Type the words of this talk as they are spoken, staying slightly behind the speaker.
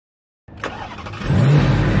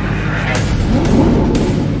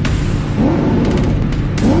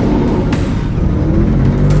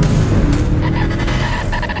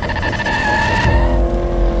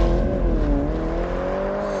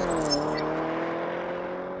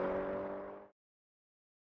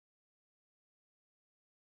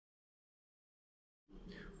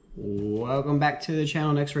Welcome back to the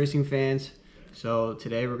channel, Nexx Racing fans. So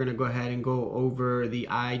today we're going to go ahead and go over the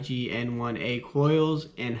IGN-1A coils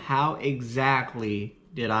and how exactly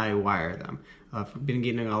did I wire them. I've been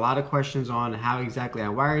getting a lot of questions on how exactly I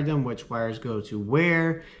wired them, which wires go to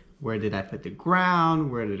where did I put the ground,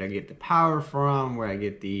 where did I get the power from, where I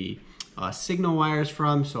get the signal wires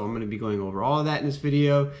from. So I'm going to be going over all of that in this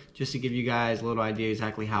video just to give you guys a little idea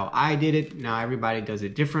exactly how I did it. Now everybody does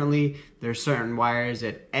it differently. There's certain wires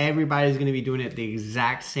that everybody's going to be doing it the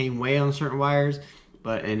exact same way on certain wires,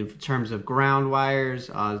 but in terms of ground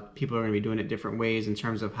wires, people are going to be doing it different ways. In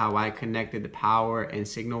terms of how I connected the power and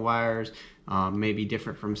signal wires, may be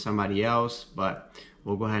different from somebody else, but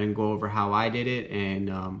we'll go ahead and go over how I did it,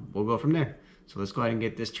 and we'll go from there. So let's go ahead and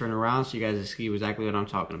get this turned around so you guys can see exactly what I'm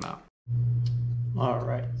talking about.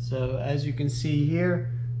 Alright, so as you can see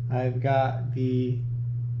here, I've got the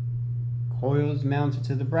coils mounted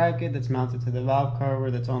to the bracket that's mounted to the valve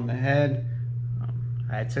cover that's on the head.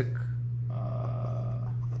 I took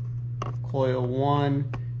coil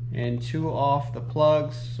 1 and 2 off the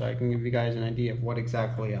plugs so I can give you guys an idea of what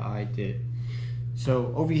exactly I did.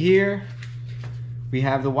 So over here we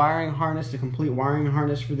have the wiring harness, the complete wiring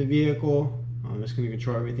harness for the vehicle. I'm just going to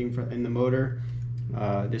control everything in the motor.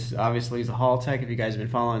 This obviously is a Haltech. If you guys have been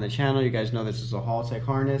following the channel, you guys know this is a Haltech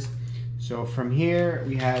harness. So from here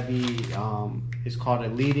we have the it's called a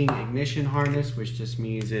leading ignition harness, which just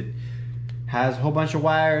means it has a whole bunch of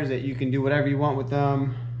wires that you can do whatever you want with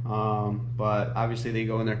them, but obviously they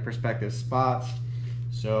go in their respective spots.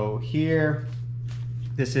 So here,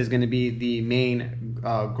 this is going to be the main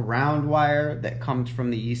ground wire that comes from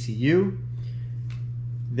the ECU.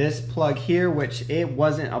 This plug here, which it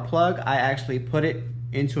wasn't a plug, I actually put it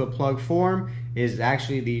into a plug form, is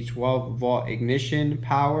actually the 12-volt ignition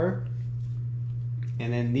power.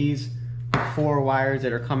 And then these 4 wires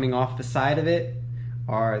that are coming off the side of it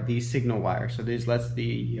are the signal wires. So this lets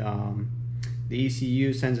the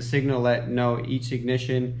ECU sends a signal to let know each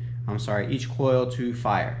coil to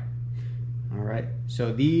fire. All right,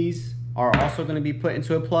 so these are also going to be put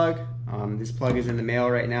into a plug. This plug is in the mail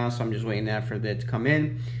right now, so I'm just waiting for that to come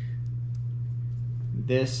in.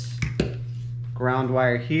 This ground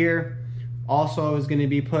wire here also is going to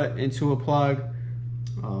be put into a plug.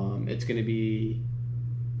 It's going to be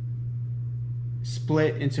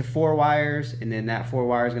split into 4 wires, and then that 4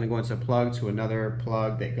 wires is going to go into a plug to another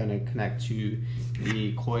plug that's going to connect to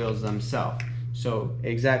the coils themselves. So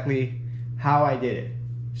exactly how I did it.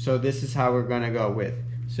 So this is how we're going to go with.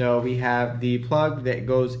 So we have the plug that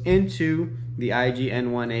goes into the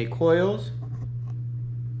IGN-1A coils.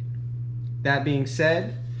 That being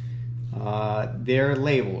said, they're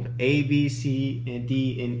labeled A, B, C, and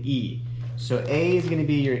D, and E. So A is going to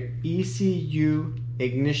be your ECU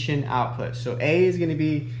ignition output. So A is going to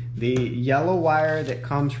be the yellow wire that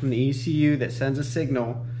comes from the ECU that sends a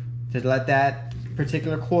signal to let that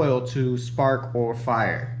particular coil to spark or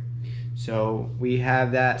fire. So we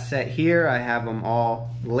have that set here. I have them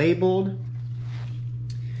all labeled.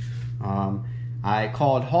 I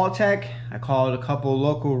called Haltech. I called a couple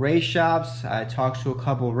local race shops. I talked to a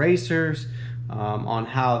couple racers on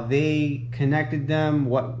how they connected them,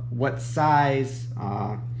 what size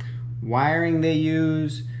wiring they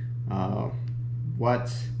use,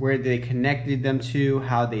 where they connected them to,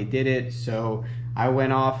 how they did it. So I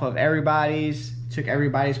went off of took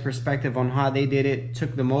everybody's perspective on how they did it,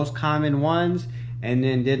 took the most common ones, and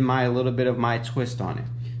then did a little bit of my twist on it.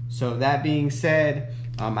 So that being said,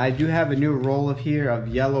 I do have a new roll of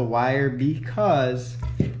yellow wire because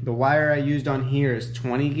the wire I used on here is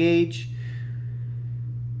 20 gauge,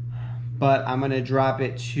 but I'm gonna drop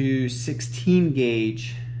it to 16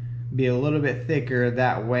 gauge, be a little bit thicker.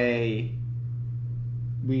 That way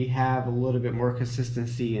we have a little bit more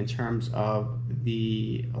consistency in terms of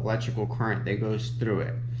the electrical current that goes through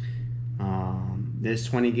it. This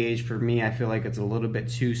 20 gauge for me, I feel like it's a little bit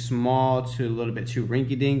too small, a little bit too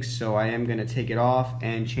rinky-dink, so I am gonna take it off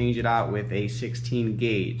and change it out with a 16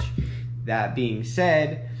 gauge. That being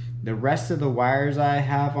said, the rest of the wires I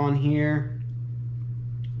have on here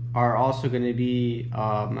are also gonna be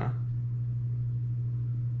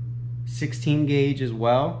 16 gauge as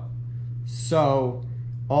well. So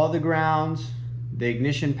all the grounds, the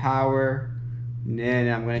ignition power, and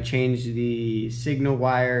then I'm going to change the signal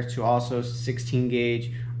wire to also 16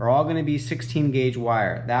 gauge, are all going to be 16 gauge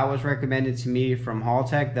wire. That was recommended to me from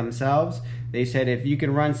Haltech themselves. They said if you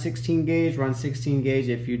can run 16 gauge, run 16 gauge.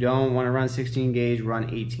 If you don't want to run 16 gauge, run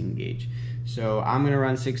 18 gauge. So I'm going to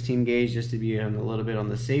run 16 gauge just to be a little bit on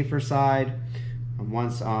the safer side.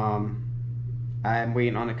 Once I'm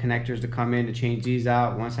waiting on the connectors to come in to change these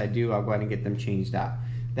out. Once I do, I'll go ahead and get them changed out.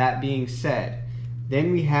 That being said,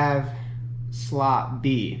 then we have slot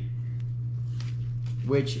B,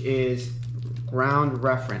 which is ground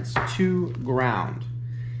reference to ground.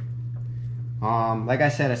 Like I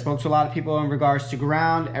said, I spoke to a lot of people in regards to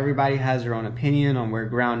ground. Everybody has their own opinion on where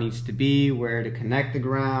ground needs to be, where to connect the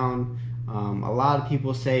ground. A lot of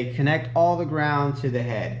people say connect all the ground to the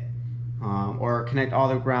head, or connect all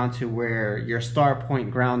the ground to where your start point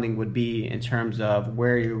grounding would be in terms of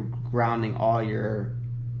where you're grounding all your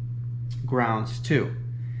grounds to.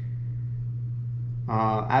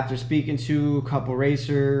 After speaking to a couple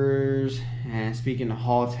racers and speaking to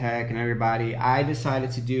Haltech and everybody, I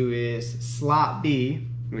decided to do is slot B,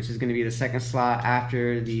 which is going to be the second slot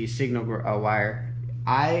after the signal wire.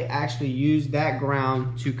 I actually used that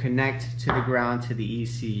ground to connect to the ground to the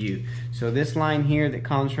ECU. So this line here that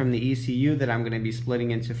comes from the ECU that I'm going to be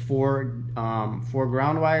splitting into four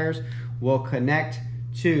ground wires will connect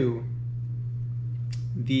to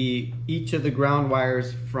each of the ground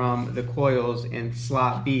wires from the coils in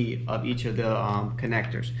slot B of each of the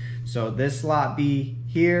connectors. So this slot B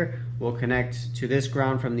here will connect to this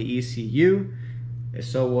ground from the ECU.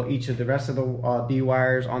 So will each of the rest of the B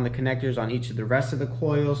wires on the connectors on each of the rest of the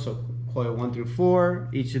coils. So coil 1 through 4,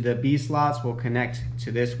 each of the B slots will connect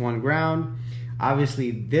to this one ground.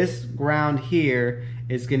 Obviously this ground here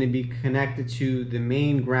is going to be connected to the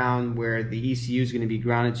main ground where the ECU is going to be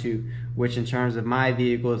grounded to, which in terms of my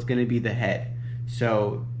vehicle is going to be the head.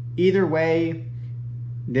 So either way,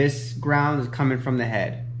 this ground is coming from the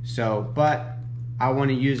head. So, but I want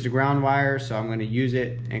to use the ground wire, so I'm going to use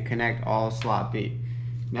it and connect all slot B.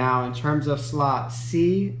 Now in terms of slot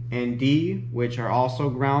C and D, which are also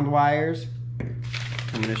ground wires,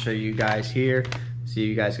 I'm going to show you guys here so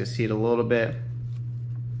you guys can see it a little bit.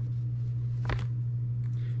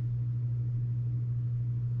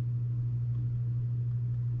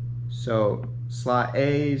 So slot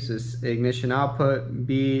A is ignition output,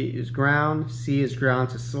 B is ground, C is ground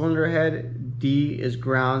to cylinder head, D is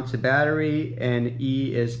ground to battery, and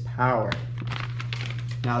E is power.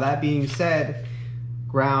 Now that being said,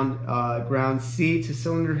 ground C to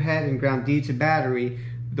cylinder head and ground D to battery,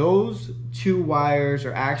 those two wires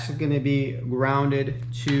are actually going to be grounded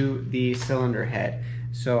to the cylinder head.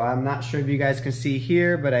 So I'm not sure if you guys can see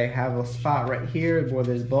here, but I have a spot right here where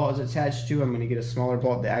this bolt is attached to. I'm going to get a smaller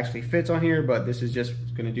bolt that actually fits on here, but this is just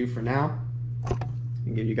going to do for now.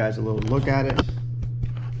 And give you guys a little look at it.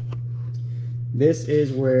 This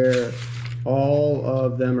is where all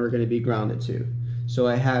of them are going to be grounded to. So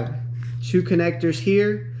I have two connectors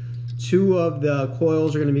here. Two of the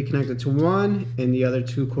coils are going to be connected to one, and the other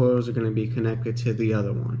two coils are going to be connected to the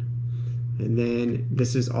other one. And then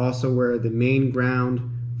this is also where the main ground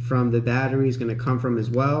from the battery is going to come from as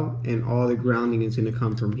well, and all the grounding is going to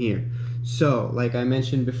come from here. So like I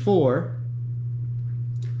mentioned before,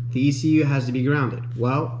 the ECU has to be grounded.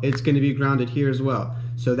 Well, it's going to be grounded here as well.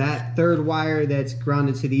 So that third wire that's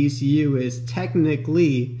grounded to the ECU is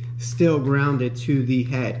technically still grounded to the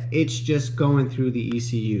head. It's just going through the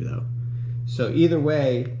ECU though. So either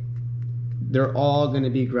way, they're all going to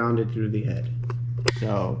be grounded through the head.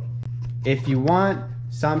 So if you want,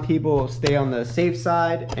 some people stay on the safe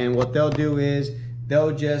side, and what they'll do is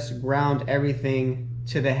they'll just ground everything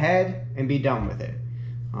to the head and be done with it.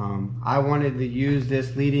 I wanted to use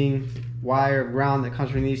this leading wire of ground that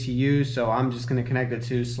comes from the ECU, so I'm just going to connect it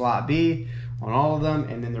to slot B on all of them,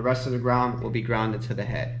 and then the rest of the ground will be grounded to the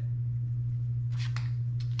head.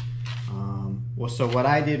 Well, so what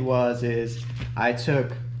I did is I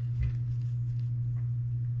took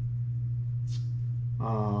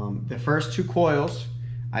the first two coils,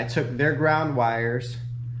 I took their ground wires.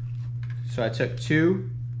 So I took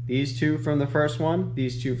these two from the first one,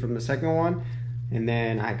 these two from the second one, and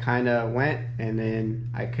then I kind of went and then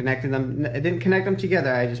I connected them. I didn't connect them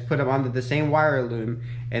together, I just put them onto the same wire loom,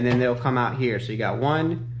 and then they'll come out here. So you got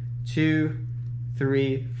 1, 2,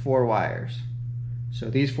 3, 4 wires. So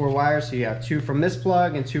these 4 wires, so you have 2 from this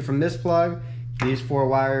plug and 2 from this plug. These 4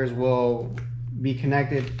 wires will be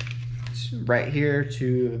connected right here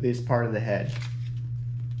to this part of the head.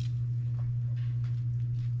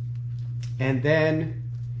 And then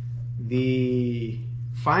the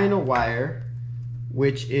final wire,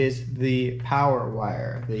 which is the power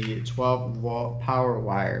wire, the 12-volt power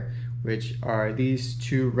wire, which are these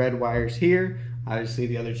 2 red wires here. Obviously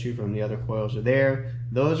the other 2 from the other coils are there.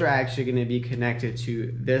 those are actually going to be connected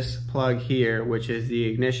to this plug here, which is the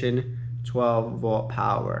ignition 12-volt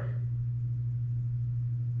power.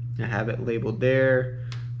 I have it labeled there.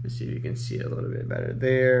 Let's see if you can see it a little bit better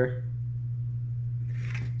there.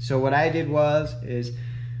 So what I did is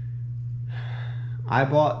I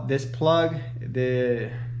bought this plug,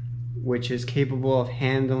 which is capable of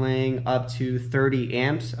handling up to 30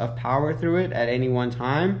 amps of power through it at any one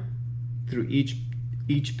time through each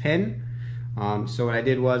pin. So what I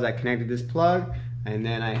did was I connected this plug, and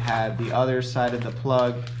then I have the other side of the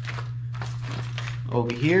plug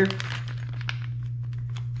over here.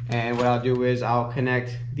 And what I'll do is I'll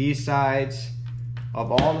connect these sides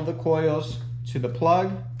of all of the coils to the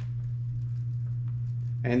plug,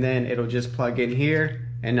 and then it'll just plug in here,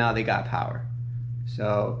 and now they got power.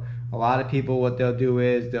 So a lot of people, what they'll do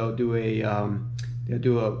is they'll do a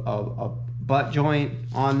butt joint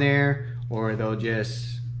on there, or they'll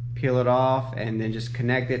just peel it off and then just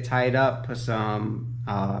connect it, tie it up, put some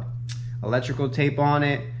electrical tape on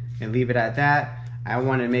it, and leave it at that. I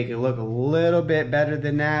want to make it look a little bit better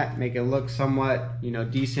than that, make it look somewhat, you know,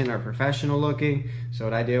 decent or professional looking. So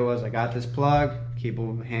what I did was I got this plug,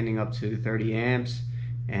 capable of handing up to 30 amps,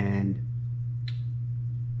 and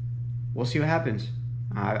we'll see what happens.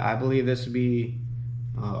 I believe this would be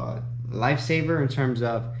a lifesaver in terms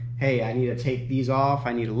of, hey, I need to take these off,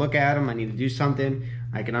 I need to look at them, I need to do something.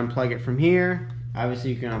 I can unplug it from here.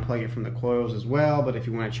 Obviously you can unplug it from the coils as well, but if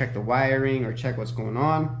you want to check the wiring or check what's going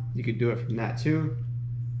on, you could do it from that too.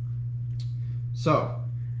 So,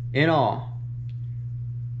 in all,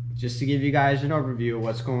 just to give you guys an overview of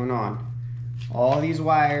what's going on, all these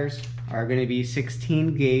wires are going to be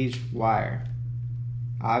 16 gauge wire.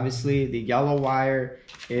 Obviously the yellow wire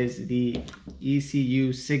is the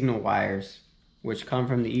ECU signal wires, which come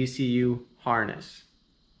from the ECU harness.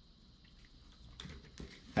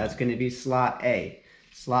 That's going to be slot A.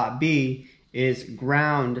 Slot B is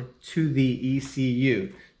ground to the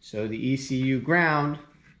ECU. So the ECU ground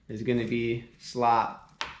is going to be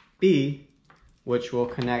slot B, which will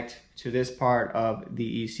connect to this part of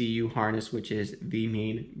the ECU harness, which is the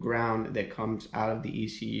main ground that comes out of the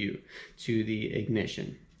ECU to the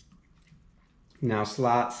ignition. Now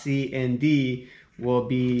slot C and D will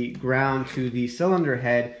be ground to the cylinder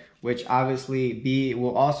head, which obviously B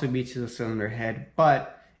will also be to the cylinder head,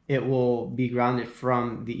 but it will be grounded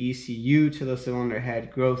from the ECU to the cylinder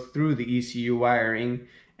head, go through the ECU wiring,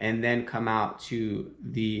 and then come out to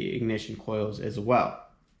the ignition coils as well.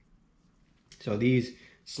 So these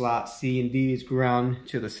slot C and D is ground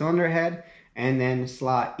to the cylinder head, and then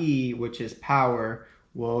slot E, which is power,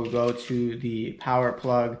 will go to the power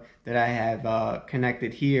plug that I have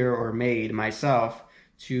connected here or made myself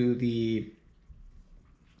to the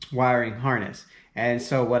wiring harness. And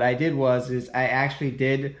so what I did is I actually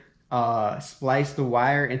did splice the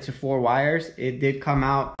wire into 4 wires. It did come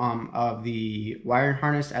out of the wiring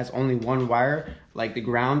harness as only 1 wire, like the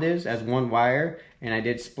ground is, as 1 wire, and I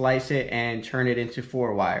did splice it and turn it into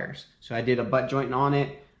 4 wires. So I did a butt joint on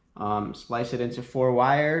it, splice it into 4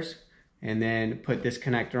 wires, and then put this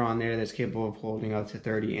connector on there that's capable of holding up to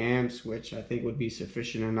 30 amps, which I think would be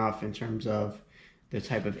sufficient enough in terms of the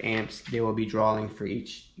type of amps they will be drawing for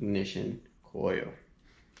each ignition coil.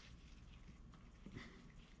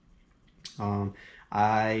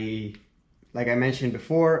 Like I mentioned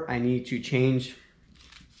before, I need to change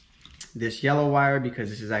this yellow wire because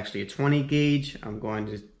this is actually a 20 gauge. I'm going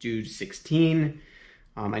to do 16.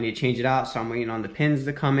 I need to change it out, so I'm waiting on the pins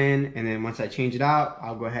to come in, and then once I change it out,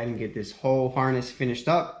 I'll go ahead and get this whole harness finished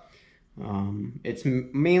up. It's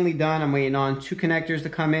mainly done. I'm waiting on 2 connectors to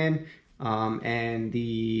come in, and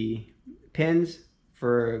the pins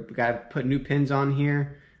we gotta put new pins on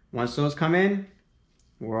here. Once those come in,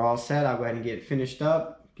 we're all set. I'll go ahead and get it finished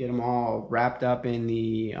up, get them all wrapped up in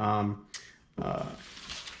the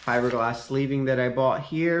fiberglass sleeving that I bought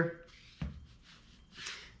here,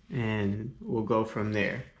 and we'll go from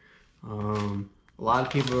there. A lot of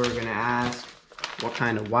people are gonna ask what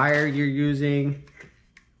kind of wire you're using,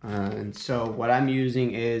 and so what I'm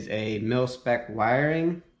using is a mil-spec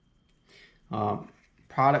wiring.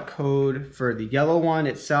 Product code for the yellow one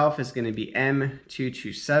itself is going to be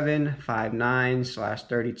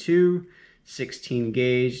M22759/32, 16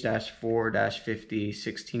 gauge -4-50,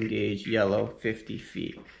 16 gauge yellow, 50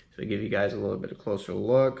 feet. So I'll give you guys a little bit of closer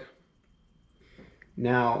look.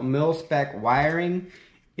 Now, mil-spec wiring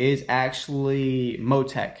is actually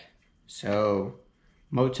Motec. So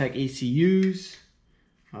Motec ECUs.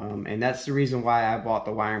 And that's the reason why I bought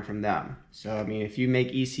the wiring from them. So, I mean, if you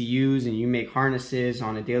make ECUs and you make harnesses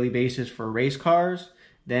on a daily basis for race cars,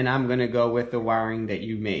 then I'm going to go with the wiring that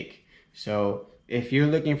you make. So, if you're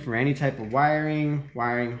looking for any type of wiring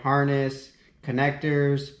harness,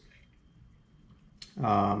 connectors,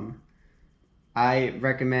 I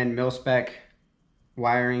recommend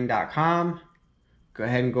milspecwiring.com. Go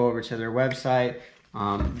ahead and go over to their website.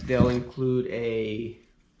 They'll include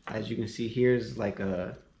as you can see here, is like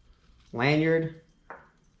a lanyard.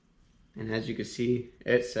 And as you can see,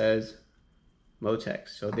 it says Motec.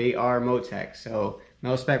 So they are Motec. So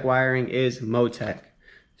Milspec Wiring is Motec.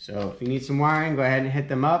 So if you need some wiring, go ahead and hit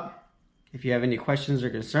them up. If you have any questions or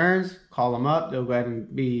concerns, call them up. They'll go ahead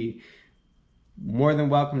and be more than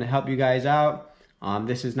welcome to help you guys out.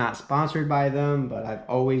 This is not sponsored by them, but I've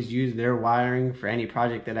always used their wiring for any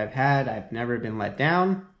project that I've had. I've never been let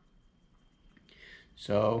down.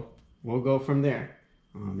 So we'll go from there.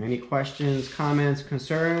 Any questions, comments,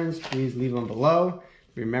 concerns, please leave them below.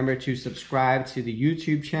 Remember to subscribe to the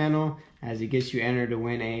YouTube channel, as it gets you entered to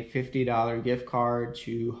win a $50 gift card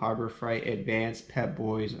to Harbor Freight Advanced Pep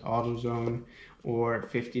Boys AutoZone, or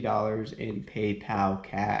 $50 in PayPal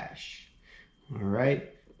cash. All right,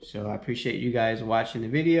 so I appreciate you guys watching the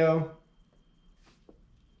video.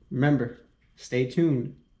 Remember, stay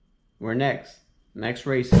tuned. We're next. Nexx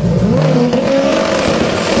Racing.